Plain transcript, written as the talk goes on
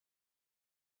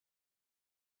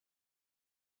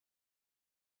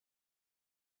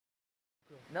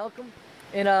Malcolm,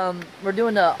 and we're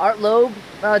doing the Art Leob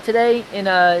today, and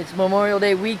it's Memorial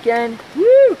Day weekend.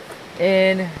 Woo!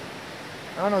 And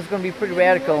I don't know, it's gonna be pretty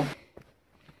radical.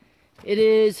 It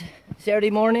is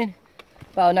Saturday morning,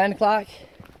 about 9 o'clock,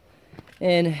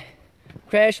 and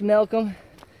Crash, Malcolm,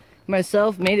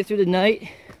 myself made it through the night.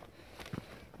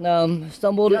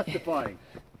 Stumbled. Justifying.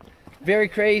 Very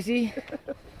crazy.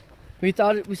 We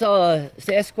thought we saw a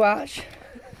Sasquatch.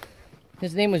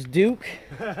 His name was Duke.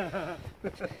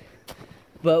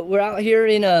 But we're out here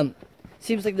in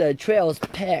seems like the trail is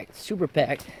packed, super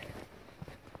packed.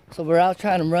 So we're out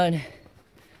trying to run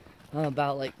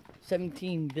about like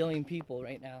 17 billion people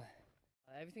right now.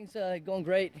 Everything's going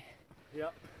great.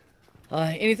 Yep.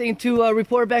 Anything to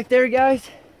report back there, guys?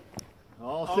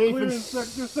 All safe in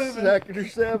Sector 7. Sector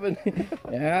 7.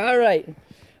 All right.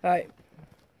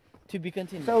 To be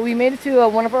continued. So we made it to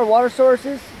one of our water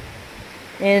sources,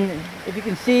 and if you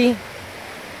can see,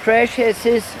 Crash has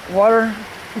his water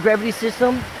gravity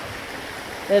system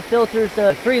that filters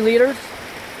 3 liters.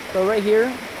 So right here,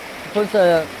 it puts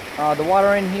the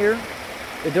water in here,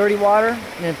 the dirty water,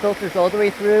 and it filters all the way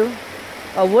through.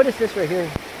 What is this right here?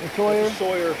 The Sawyer?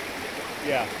 Sawyer,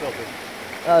 yeah, filter.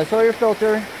 Sawyer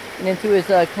filter, and into his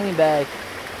clean bag.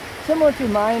 Similar to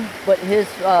mine, but his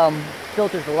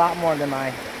filters a lot more than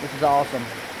mine, which is awesome.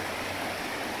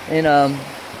 And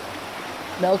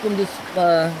Malcolm just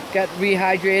got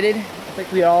rehydrated. I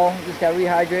think we all just got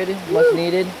rehydrated, much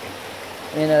needed.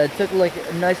 And took like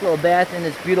a nice little bath in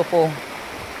this beautiful,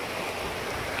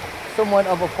 somewhat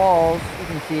of a falls. You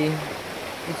can see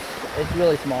it's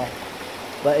really small,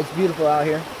 but it's beautiful out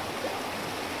here.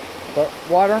 But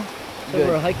water. So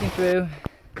we're hiking through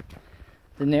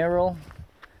the narrow.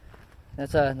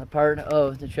 That's a part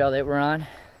of the trail that we're on.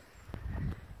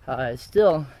 It's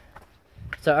our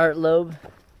Art Leob,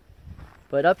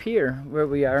 but up here where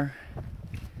we are,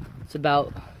 it's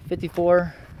about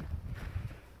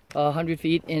 5,400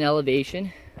 feet in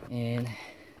elevation, and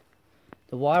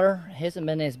the water hasn't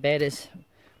been as bad as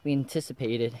we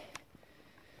anticipated.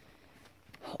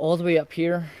 All the way up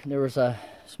here, there was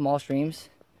small streams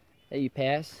that you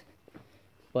pass,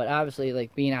 but obviously,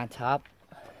 like being on top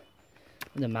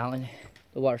of the mountain,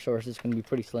 the water source is going to be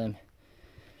pretty slim.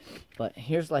 But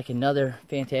here's like another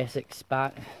fantastic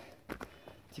spot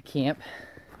to camp.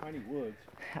 Piney Woods.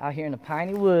 Out here in the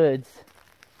Piney Woods.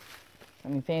 I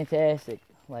mean, fantastic.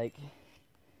 Like,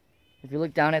 if you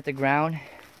look down at the ground,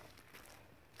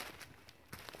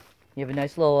 you have a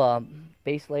nice little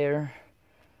base layer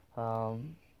of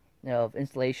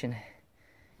insulation,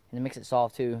 and it makes it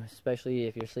soft too, especially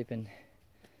if you're sleeping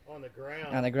on the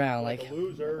ground. On the ground, like a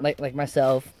loser. Like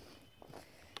myself.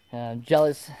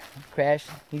 Jealous Crash.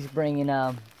 He's bringing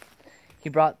he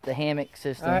brought the hammock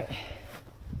system. All right.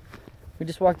 We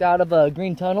just walked out of a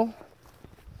green tunnel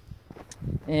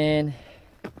and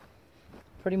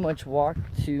pretty much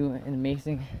walked to an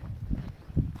amazing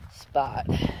spot.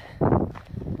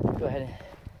 Go ahead and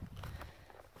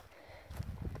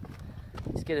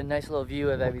let's get a nice little view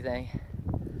of everything.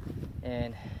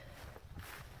 And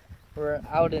we're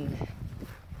out in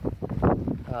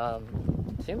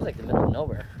seems like the middle of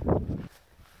nowhere.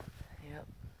 Yep.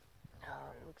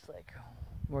 Looks like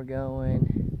we're going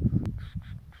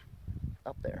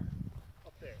up there.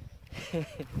 Up there.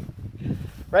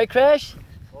 Right, Crash?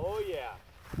 Oh yeah.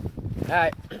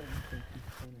 Alright.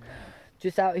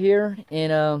 Just out here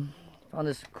and found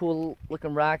this cool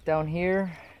looking rock down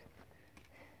here.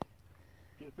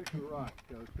 Get a picture of the rock,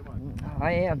 Coach. Come on.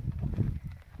 I am.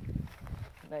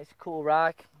 Nice cool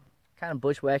rock. Kind of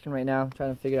bushwhacking right now,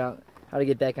 trying to figure out how to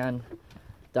get back on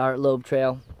the Art Leob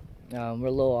Trail. We're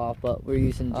a little off, but we're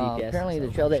using GPS. Apparently the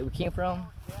trail that we came from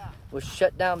was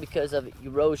shut down because of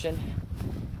erosion.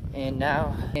 And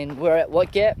we're at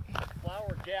what gap?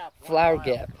 Flower Gap. Flower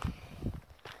Gap.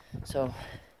 So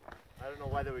I don't know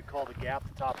why they would call the gap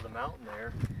the top of the mountain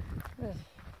there.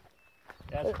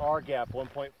 That's our gap,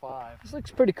 1.5. This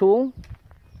looks pretty cool.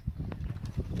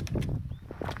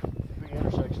 Big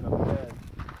intersection up ahead.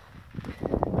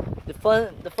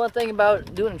 The fun thing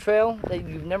about doing a trail that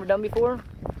you've never done before,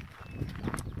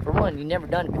 for one, you've never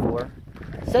done it before.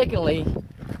 Secondly,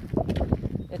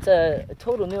 it's a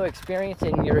total new experience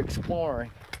and you're exploring.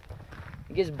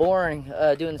 It gets boring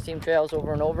doing the same trails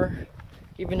over and over,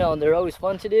 even though they're always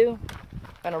fun to do.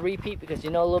 Kind of repeat because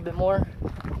you know a little bit more.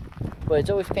 But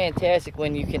it's always fantastic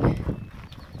when you can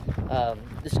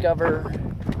discover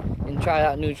and try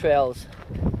out new trails.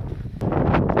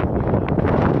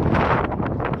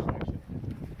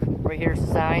 Right here's the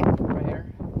sign, right here.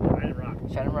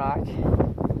 Shining Rock.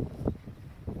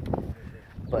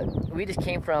 But we just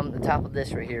came from the top of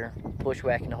this right here,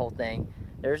 bushwhacking the whole thing.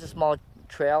 There's a small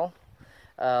trail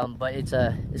but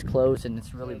it's closed and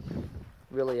it's really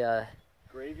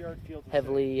Graveyard field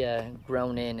heavily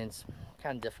grown in, and it's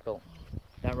kind of difficult.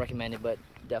 Not recommended, but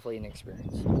definitely an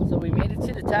experience. So we made it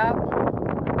to the top.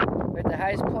 We're at the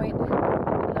highest point in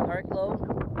the Art Leob.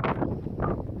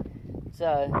 It's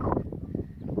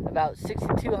about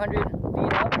 6,200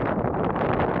 feet up.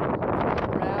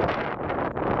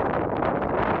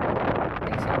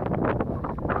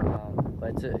 But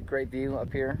it's a great view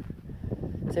up here.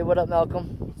 Say what up,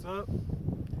 Malcolm. What's up?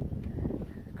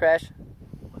 Crash.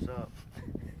 What's up?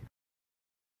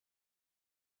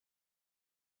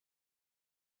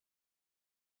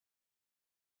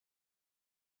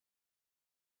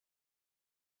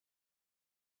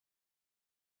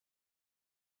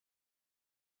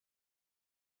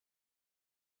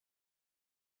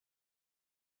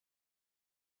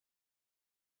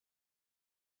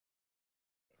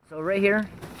 So right here,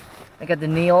 I got the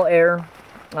Neo Air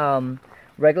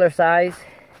regular size.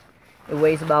 It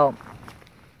weighs about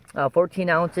 14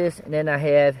 ounces, and then I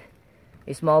have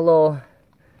a small little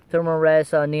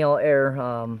Thermarest Neo Air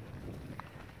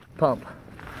pump.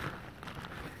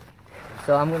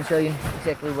 So I'm going to show you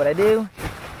exactly what I do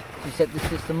to set the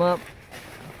system up.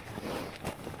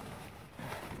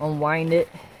 Unwind it.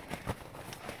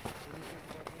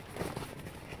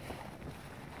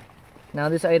 Now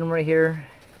this item right here,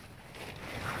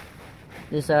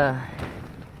 this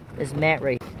mat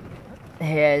right here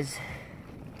has,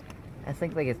 I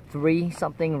think, like a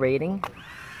 3-something rating.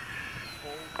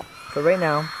 So right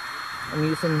now I'm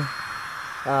using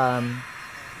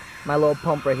my little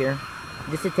pump right here.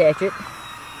 Just attach it,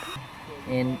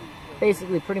 and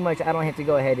basically pretty much I don't have to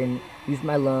go ahead and use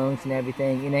my lungs and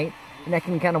everything, and I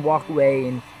can kind of walk away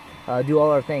and do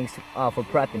all our things for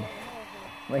prepping.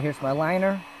 Right here's my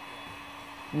liner.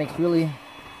 Makes really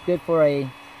good for a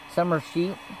summer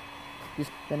sheet.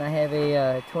 Then I have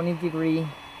a 20-degree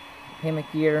hammock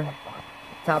gear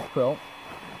top quilt.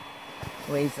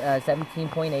 Weighs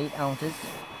 17.8 ounces.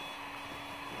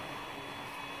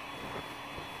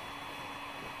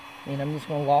 And I'm just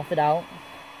going to loft it out.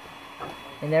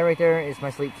 And that right there is my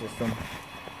sleep system.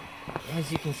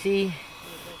 As you can see,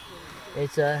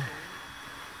 it's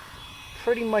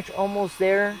pretty much almost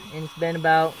there, and it's been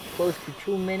about close to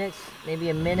 2 minutes, maybe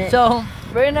a minute. So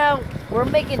right now we're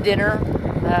making dinner,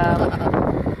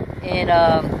 and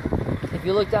if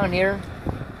you look down here,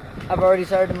 I've already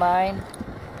started mine.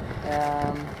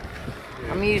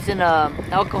 I'm using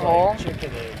alcohol.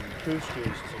 Chicken and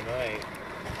couscous tonight.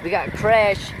 We got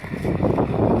Crash.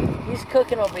 He's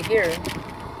cooking over here.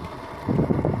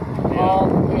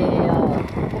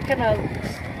 What kind of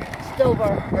stove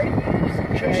are you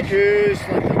using? Couscous,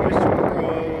 like the Mr.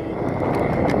 Pro.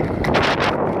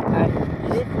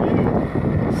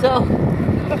 So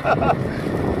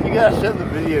you gotta send the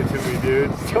video to me,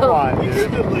 dude. Come on,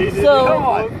 dude. Delete it. Come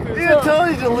on. Dude,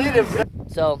 totally delete it.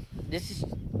 So this is,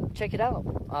 check it out.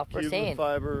 Cuban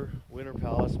fiber, Winter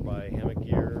Palace by Hammock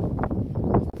Gear.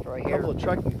 Right A here. couple of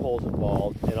trekking poles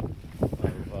involved, and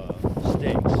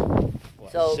stakes.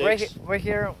 What, So 6? right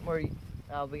here, we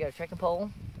got a trekking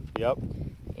pole. Yep.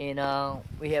 And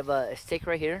we have a stake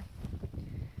right here.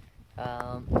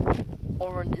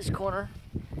 Over in this corner.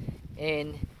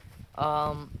 And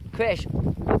Crash,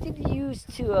 what did you use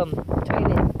to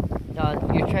tighten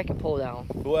your trekking pole down?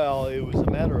 Well, it was a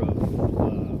matter of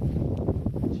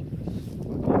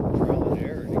trial and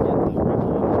error to get the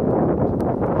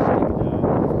stake down,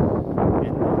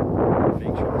 and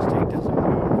make sure the stake doesn't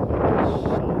move.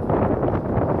 So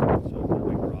I put a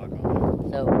big rock on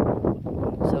it.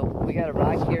 So we got a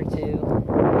rock here too.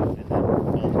 And then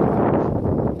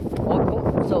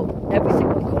So every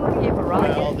single corner you have a rock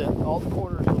in it? all the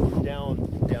corners will be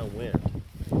downwind.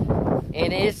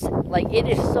 And it is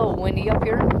so windy up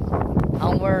here.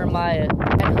 I'm wearing my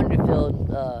 900 filled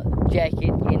jacket,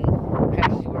 and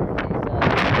Crash is wearing his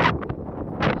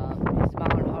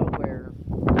Mountain Hardware.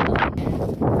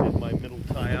 And my middle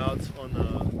tie outs on the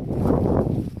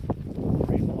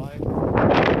green fly.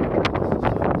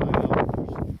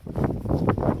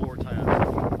 Four tie outs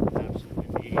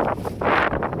absolutely need.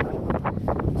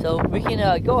 So we can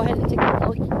go ahead and take a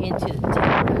look into the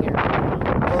tank right here.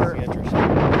 Or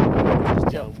Just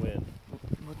downwind.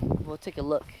 we'll take a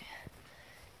look.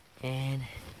 And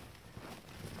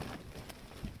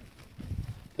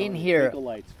in here,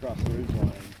 Lights across the roof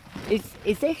line.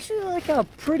 it's actually like a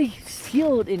pretty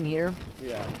sealed in here.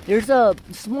 Yeah. There's a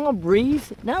small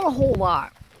breeze, not a whole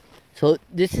lot. So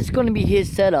this is going to be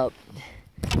his setup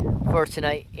for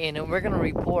tonight, and we're going to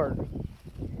report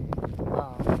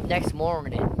next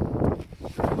morning.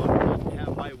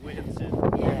 Have high winds and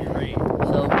heavy rain.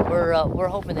 So we're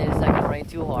hoping that it's not going to rain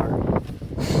too hard.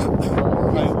 But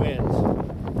high winds.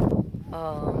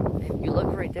 If you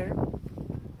look right there,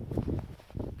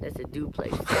 that's a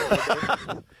duplex.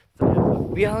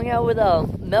 We hung out with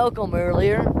Malcolm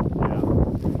earlier. Yeah.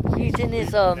 He's in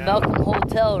his Malcolm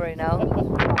hotel right now.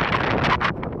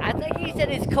 I think he said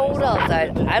it's cold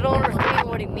outside. I don't understand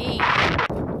what he means.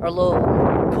 Our little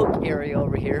cook area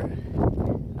over here.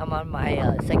 I'm on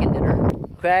my second dinner.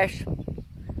 Crash.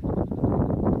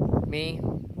 Me.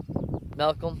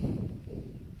 Malcolm.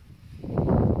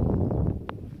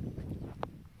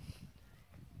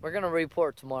 We're gonna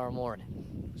report tomorrow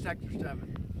morning. Sector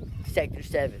 7. Sector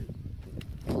 7.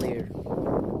 Clear.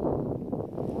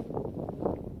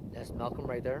 That's Malcolm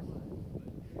right there.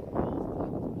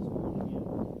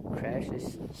 Crash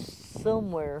is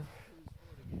somewhere.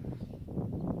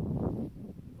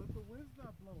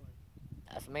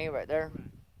 That's me right there.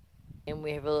 And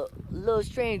we have a little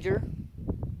stranger.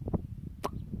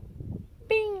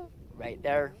 Bing! Right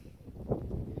there.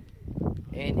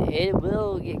 And it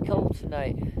will get cold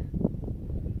tonight.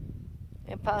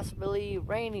 And possibly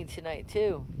rainy tonight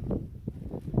too.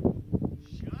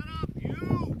 Shut up,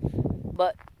 you!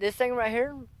 But this thing right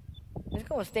here, it's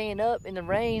gonna stand up in the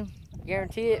rain.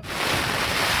 Guarantee it.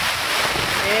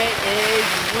 It is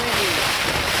windy.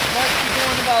 Must be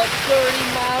going about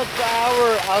 30 miles per hour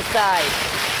outside.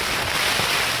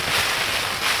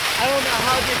 I don't know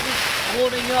how this is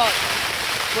holding up,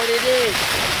 but it is.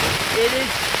 It is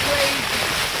crazy.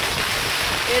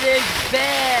 It is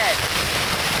bad.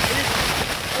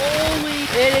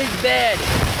 It is bad.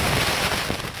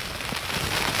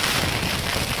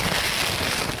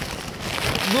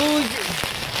 Mood.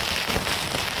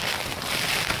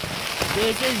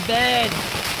 This is bad.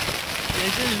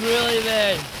 This is really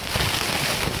bad.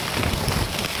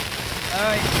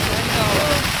 Alright, let's go.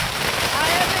 I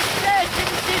have a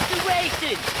stressing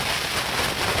situation.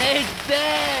 It's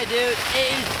bad, dude.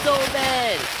 It is so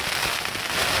bad.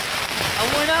 I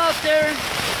went out there,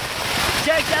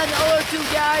 checked on the other two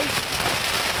guys.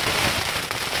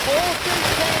 Both their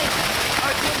tanks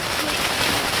are completely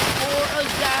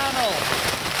horizontal.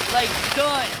 Like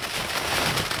done.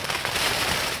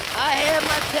 I have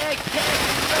my tank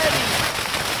ready.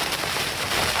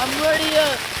 I'm ready to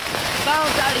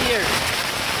bounce out of here.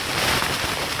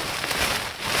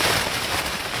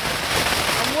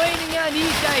 I'm waiting on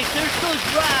these guys. They're still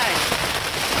dry.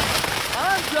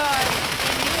 I'm dry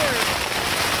in here.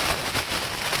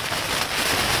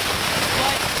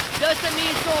 But doesn't mean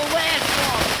it's gonna last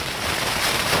long.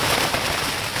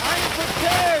 I'm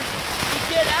prepared to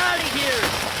get out of here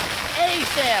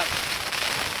ASAP.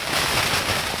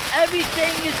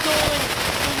 Everything is going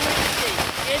ballistic.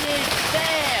 It is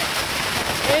bad.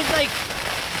 It's like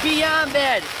beyond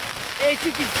bad. As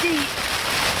you can see,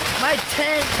 my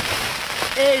tent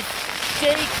is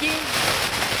shaking.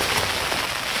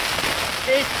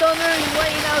 It's thundering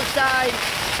rain outside.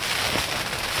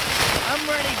 I'm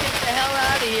ready to get the hell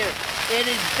out of here. It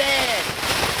is bad.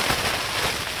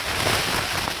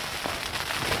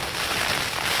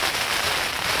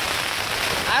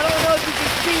 I don't know if you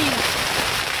can see.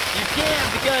 You can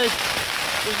because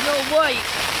there's no light.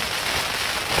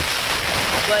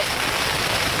 But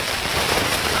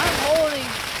I'm holding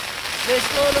this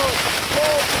little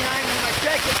pole behind me, my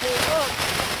tractor pulled up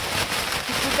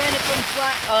to prevent it from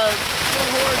going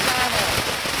horizontal.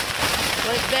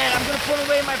 But it's bad. I'm gonna put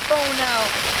away my phone now,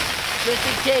 just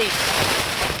in case.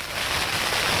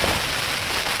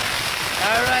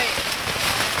 All right.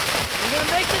 We're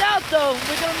gonna make it out though.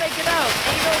 We're gonna make it out.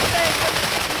 Ain't no thing.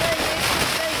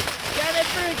 Got it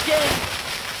for a change.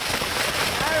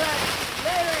 All right.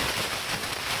 Later.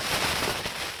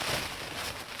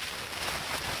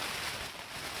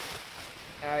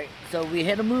 All right. So we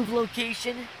had to move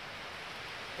location,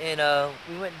 and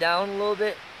we went down a little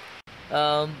bit.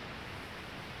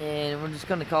 And we're just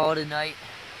gonna call it a night.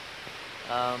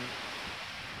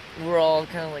 We're all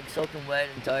kind of like soaking wet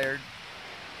and tired.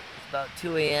 It's about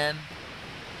 2 a.m.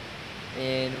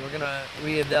 and we're gonna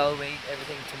reevaluate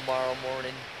everything tomorrow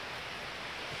morning.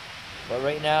 But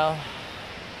right now,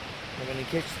 we're gonna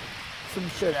catch some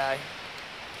shut-eye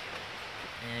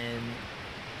and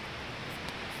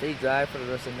stay dry for the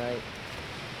rest of the night.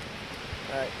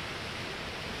 Alright.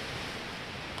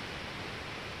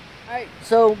 Alright,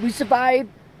 so we survived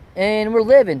and we're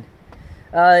living.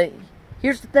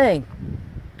 Here's the thing.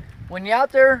 When you're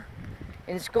out there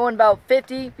and it's going about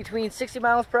 50, between 60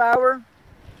 miles per hour,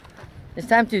 it's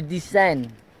time to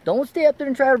descend. Don't stay up there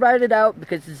and try to ride it out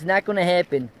because it's not going to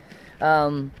happen.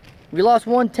 We lost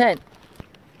one tent,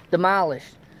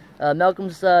 demolished.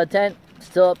 Malcolm's tent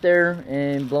still up there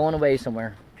and blowing away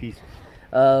somewhere. Peace.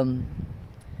 But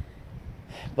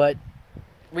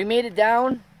we made it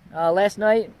down Last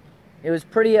night it was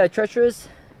pretty treacherous,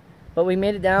 but we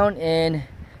made it down, and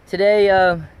today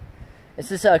it's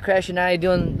just Crash and I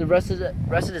doing the rest of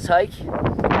this hike.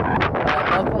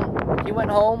 Malcolm, he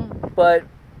went home, but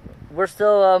we're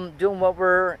still doing what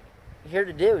we're here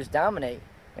to do, is dominate,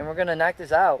 and we're gonna knock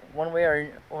this out one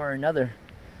way or another.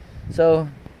 So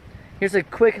here's a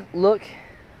quick look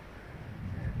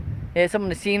at some of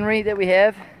the scenery that we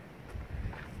have.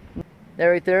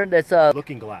 There, right there, that's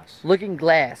Looking Glass. Looking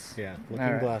Glass. Yeah,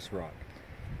 Looking Glass Rock.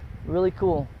 Really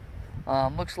cool.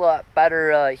 Looks a lot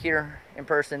better here in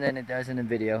person than it does in the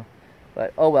video,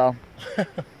 but oh well.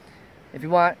 If you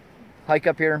want, hike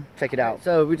up here, check it out.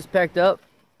 So we just packed up.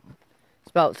 It's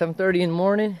about 7:30 in the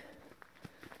morning,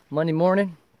 Monday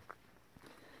morning,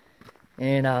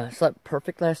 and slept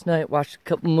perfect last night. Watched a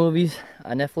couple movies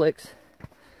on Netflix.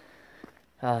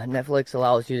 Netflix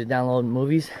allows you to download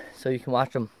movies so you can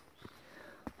watch them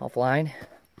offline.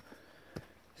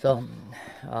 So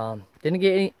didn't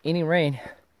get any rain,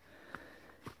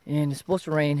 and it's supposed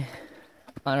to rain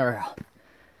on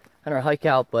our hike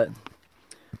out, but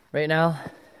right now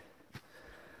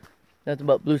nothing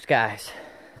but blue skies.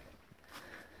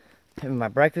 Having my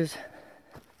breakfast,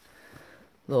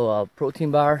 little protein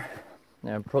bar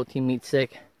and a protein meat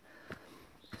stick.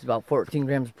 It's about 14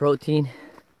 grams of protein,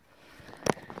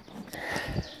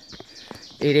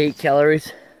 88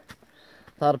 calories,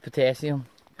 a lot of potassium.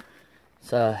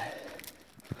 It's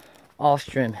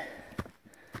Austrian.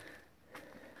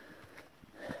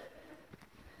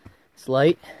 It's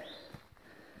light,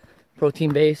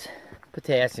 protein base,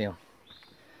 potassium.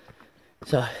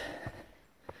 So,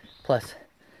 plus,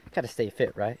 gotta stay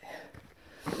fit, right?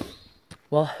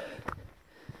 Well,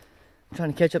 I'm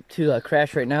trying to catch up to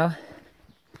Crash right now.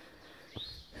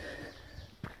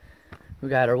 We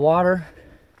got our water.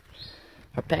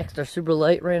 Our packs are super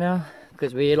light right now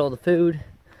because we ate all the food,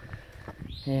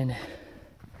 and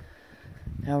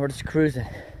now we're just cruising.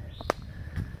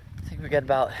 I think we got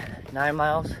about 9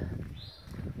 miles,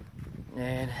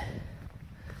 and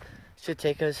it should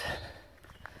take us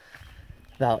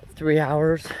about 3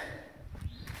 hours.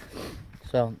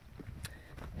 So,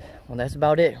 well, that's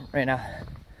about it right now.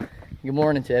 Good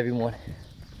morning to everyone.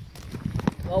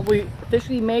 Well, we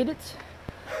officially made it.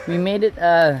 We made it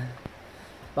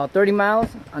about 30 miles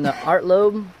on the Art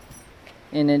Leob,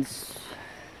 and it's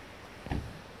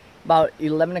about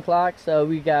 11 o'clock, so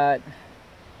we got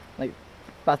like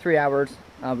about 3 hours.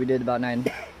 We did about 9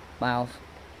 miles,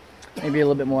 maybe a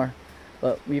little bit more,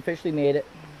 but we officially made it.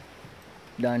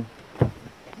 Done.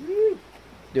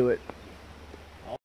 Do it.